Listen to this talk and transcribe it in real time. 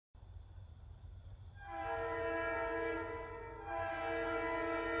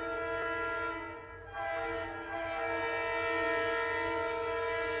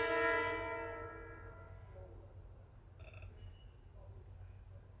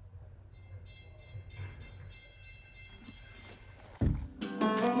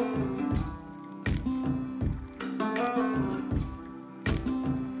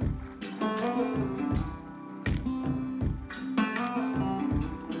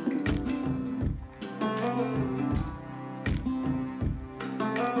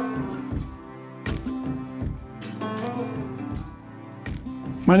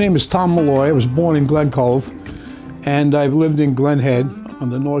My name is Tom Malloy. I was born in Glen Cove, and I've lived in Glen Head on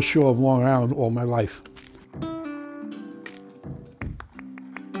the North Shore of Long Island all my life.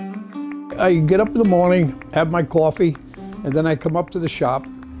 I get up in the morning, have my coffee, and then I come up to the shop.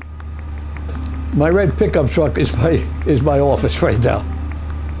 My red pickup truck is my office right now.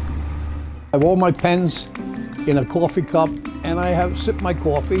 I have all my pens in a coffee cup, and I sip my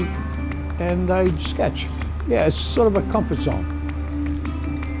coffee, and I sketch. Yeah, it's sort of a comfort zone.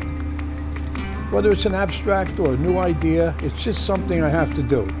 Whether it's an abstract or a new idea, it's just something I have to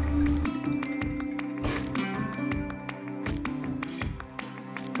do.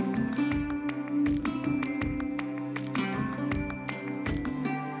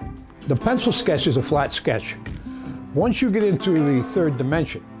 The pencil sketch is a flat sketch. Once you get into the third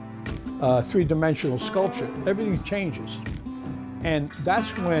dimension, three-dimensional sculpture, everything changes. And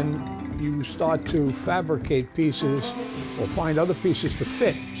that's when you start to fabricate pieces or find other pieces to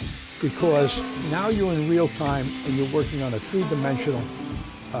fit, because now you're in real time and you're working on a three-dimensional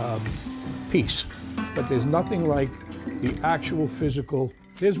piece. But there's nothing like the actual physical.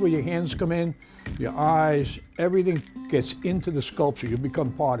 Here's where your hands come in, your eyes, everything gets into the sculpture. You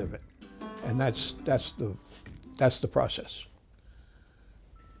become part of it. And that's the process.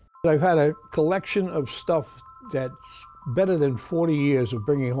 I've had a collection of stuff that's better than 40 years of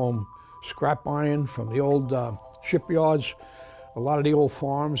bringing home scrap iron from the old shipyards, a lot of the old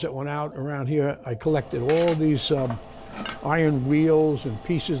farms that went out around here. I collected all these iron wheels and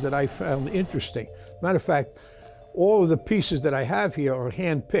pieces that I found interesting. Matter of fact, all of the pieces that I have here are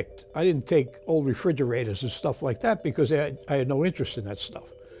hand-picked. I didn't take old refrigerators and stuff like that because I had no interest in that stuff.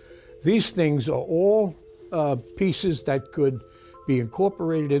 These things are all pieces that could be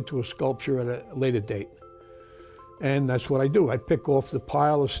incorporated into a sculpture at a later date. And that's what I do. I pick off the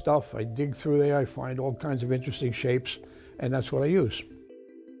pile of stuff, I dig through there, I find all kinds of interesting shapes, and that's what I use.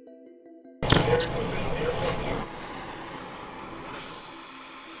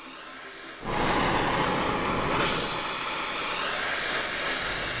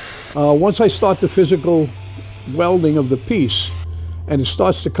 Once I start the physical welding of the piece, and it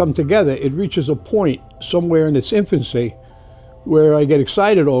starts to come together, it reaches a point somewhere in its infancy where I get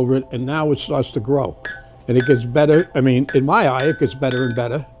excited over it, and now it starts to grow. And it gets better. I mean, in my eye, it gets better and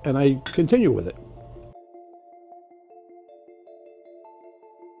better, and I continue with it.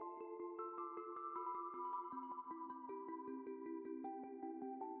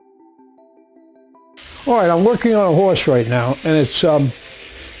 All right, I'm working on a horse right now, and it's a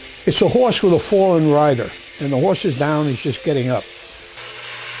horse with a fallen rider, and the horse is down, he's just getting up.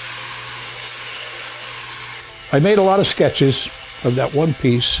 I made a lot of sketches of that one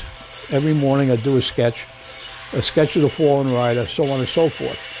piece. Every morning I do a sketch of the fallen rider, so on and so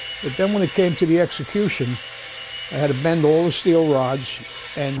forth. But then when it came to the execution, I had to bend all the steel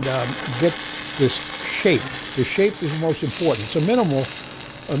rods and get this shape. The shape is the most important. It's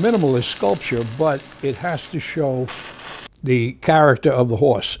a minimalist sculpture, but it has to show the character of the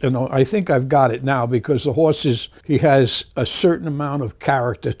horse. And I think I've got it now, because the horse he has a certain amount of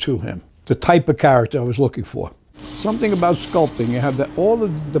character to him. The type of character I was looking for. Something about sculpting, you have all the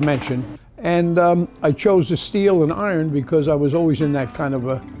dimension, and I chose the steel and iron because I was always in that kind of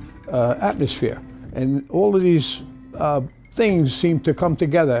a atmosphere. And all of these things seem to come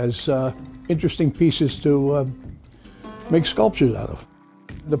together as interesting pieces to make sculptures out of.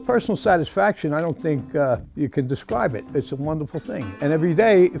 The personal satisfaction, I don't think you can describe it. It's a wonderful thing. And every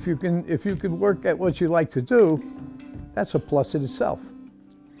day, if you can work at what you like to do, that's a plus in itself.